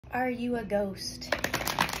Are you a ghost?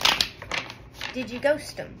 Did you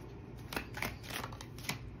ghost them?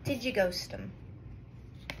 Did you ghost them?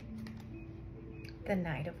 The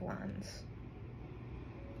Knight of Wands.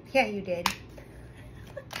 Yeah, you did.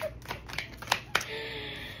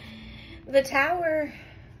 The Tower.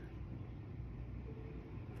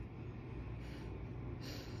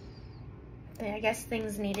 I guess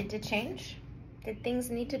things needed to change. Did things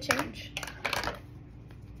need to change?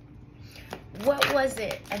 What was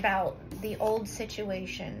it about the old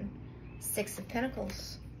situation? Six of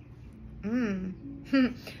Pentacles.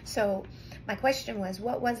 So my question was,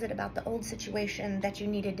 what was it about the old situation that you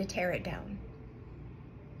needed to tear it down?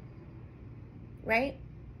 Right?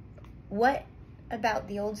 What about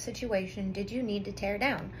the old situation did you need to tear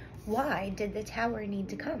down? Why did the Tower need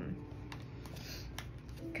to come?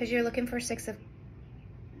 Because you're looking for Six of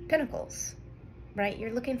Pentacles, right?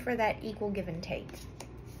 You're looking for that equal give and take.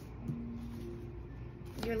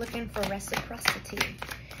 You're looking for reciprocity.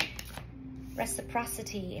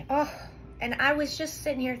 Reciprocity. Oh, and I was just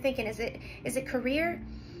sitting here thinking, is it career,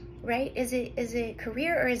 right? Is it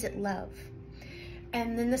career or is it love?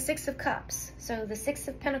 And then the Six of Cups. So the Six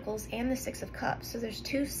of Pentacles and the Six of Cups. So there's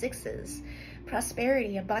two sixes.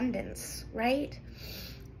 Prosperity, abundance, right?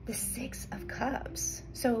 The Six of Cups.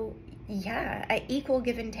 So yeah, an equal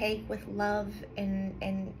give and take with love in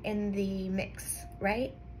the mix,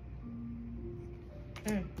 right?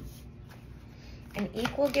 An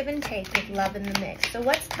equal give and take with love in the mix. So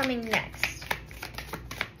what's coming next?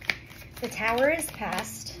 The Tower is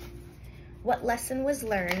past. What lesson was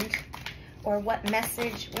learned? Or what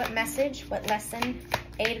message, what lesson?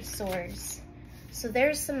 Eight of Swords. So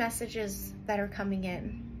there's some messages that are coming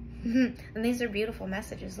in. And these are beautiful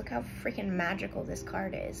messages. Look how freaking magical this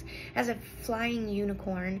card is. It has a flying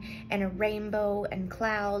unicorn and a rainbow and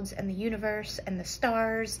clouds and the universe and the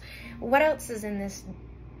stars. What else is in this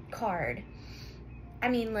card? I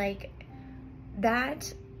mean, like,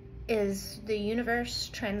 that is the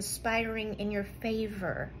universe transpiring in your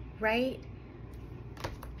favor, right?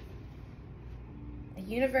 The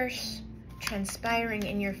universe transpiring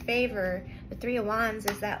in your favor. The Three of Wands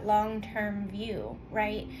is that long-term view,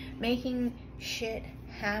 right? Making shit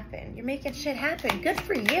happen. You're making shit happen. Good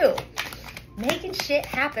for you. Making shit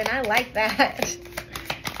happen. I like that.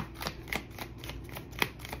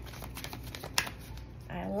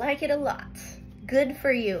 I like it a lot. Good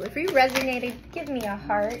for you. If you resonated, give me a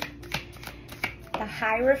heart. The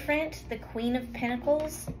Hierophant, the Queen of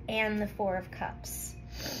Pentacles, and the Four of Cups.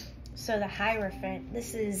 So the Hierophant,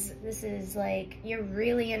 this is like, you're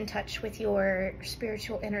really in touch with your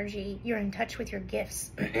spiritual energy. You're in touch with your gifts.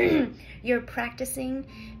 You're practicing.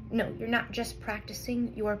 No, you're not just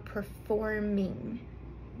practicing. You're performing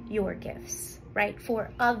your gifts, right? For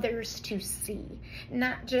others to see.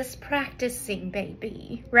 Not just practicing,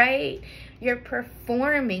 baby, right? You're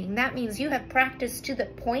performing. That means you have practiced to the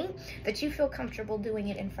point that you feel comfortable doing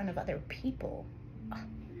it in front of other people.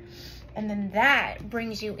 And then that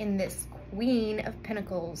brings you in this Queen of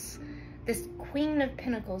Pentacles, this Queen of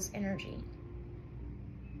Pentacles energy.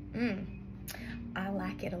 I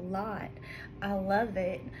like it a lot. I love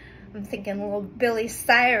it. I'm thinking little Billy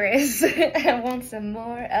Cyrus. I want some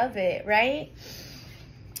more of it, right?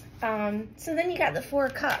 So then you got the Four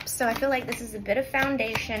of Cups. So I feel like this is a bit of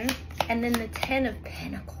foundation. And then the Ten of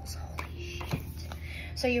Pentacles. Holy shit.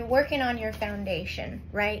 So you're working on your foundation,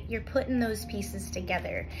 right? You're putting those pieces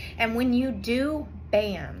together. And when you do,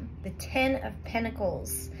 bam, the Ten of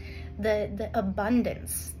Pentacles, the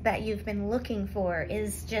abundance that you've been looking for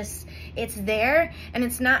is just, it's there. And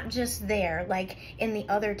it's not just there like in the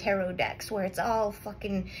other tarot decks where it's all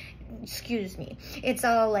fucking, excuse me, it's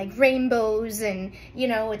all like rainbows and, you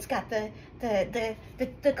know, it's got the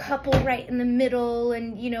couple right in the middle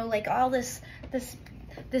and, you know, like all this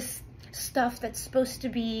stuff that's supposed to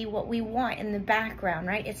be what we want in the background,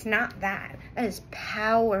 right? It's not that. That is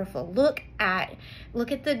powerful. Look at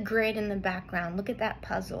the grid in the background. Look at that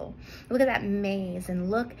puzzle. Look at that maze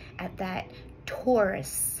and look at that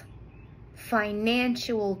Taurus,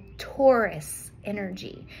 financial Taurus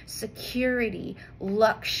energy, security,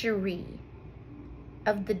 luxury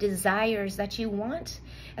of the desires that you want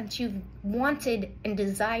and that you've wanted and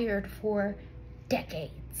desired for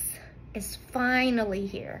decades is finally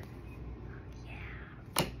here.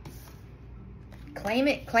 Claim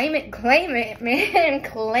it, claim it, claim it, man.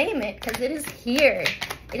 Claim it, because it is here.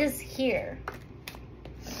 It is here.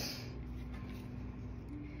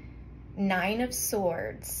 Nine of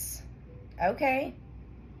Swords. Okay.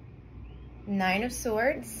 Nine of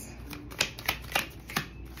Swords.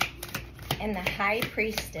 And the High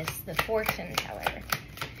Priestess, the fortune teller.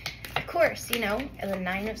 Of course, you know, the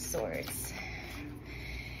Nine of Swords.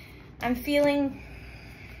 I'm feeling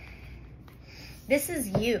this is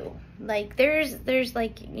you. Like there's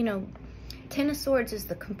like, you know, Ten of Swords is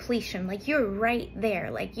the completion. Like you're right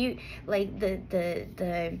there. Like you, like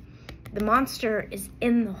the monster is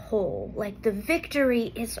in the hole. Like the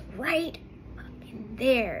victory is right in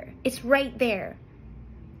there. It's right there.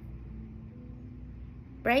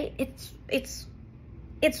 Right?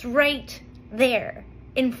 It's right there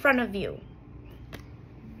in front of you.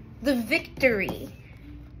 The victory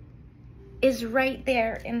is right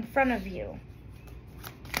there in front of you.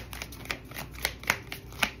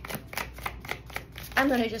 I'm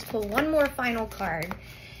going to just pull one more final card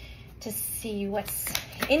to see what's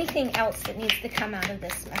anything else that needs to come out of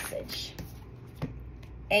this message.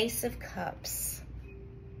 Ace of Cups.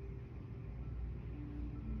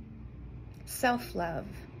 Self-love.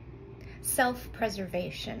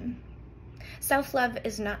 Self-preservation. Self-love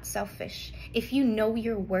is not selfish. If you know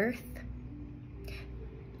your worth,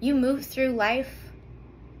 you move through life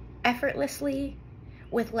effortlessly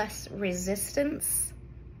with less resistance.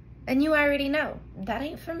 And you already know, that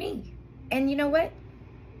ain't for me. And you know what?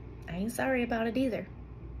 I ain't sorry about it either.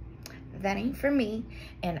 That ain't for me.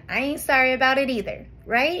 And I ain't sorry about it either,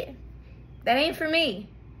 right? That ain't for me.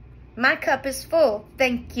 My cup is full,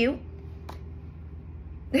 thank you.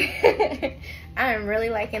 I am really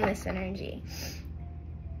liking this energy.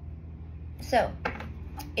 So,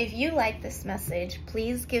 if you like this message,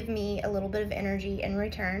 please give me a little bit of energy in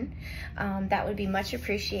return. That would be much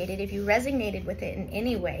appreciated. If you resonated with it in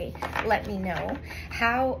any way, let me know.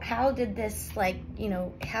 How did this, like, you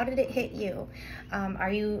know, how did it hit you?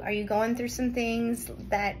 Are you going through some things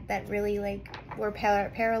that really, like, were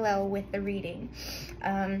parallel with the reading?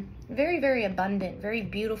 Very, very abundant, very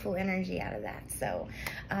beautiful energy out of that. So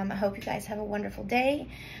I hope you guys have a wonderful day.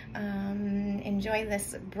 Enjoy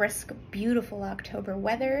this brisk, beautiful October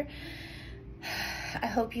weather. I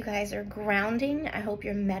hope you guys are grounding. I hope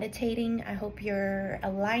you're meditating. I hope you're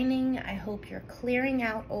aligning. I hope you're clearing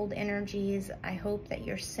out old energies. I hope that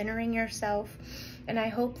you're centering yourself. And I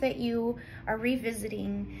hope that you are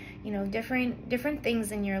revisiting, you know, different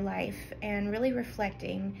things in your life and really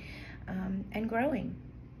reflecting and growing,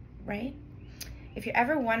 right? If you're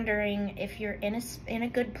ever wondering if you're in a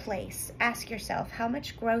good place, ask yourself, how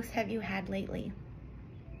much growth have you had lately?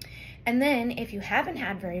 And then if you haven't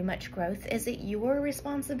had very much growth, is it your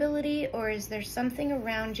responsibility or is there something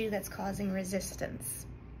around you that's causing resistance?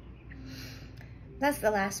 That's the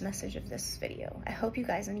last message of this video. I hope you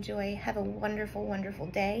guys enjoy. Have a wonderful, wonderful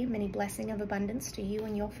day. Many blessings of abundance to you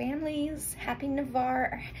and your families. Happy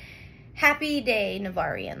Navarre. Happy day,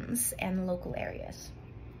 Navarrians and local areas.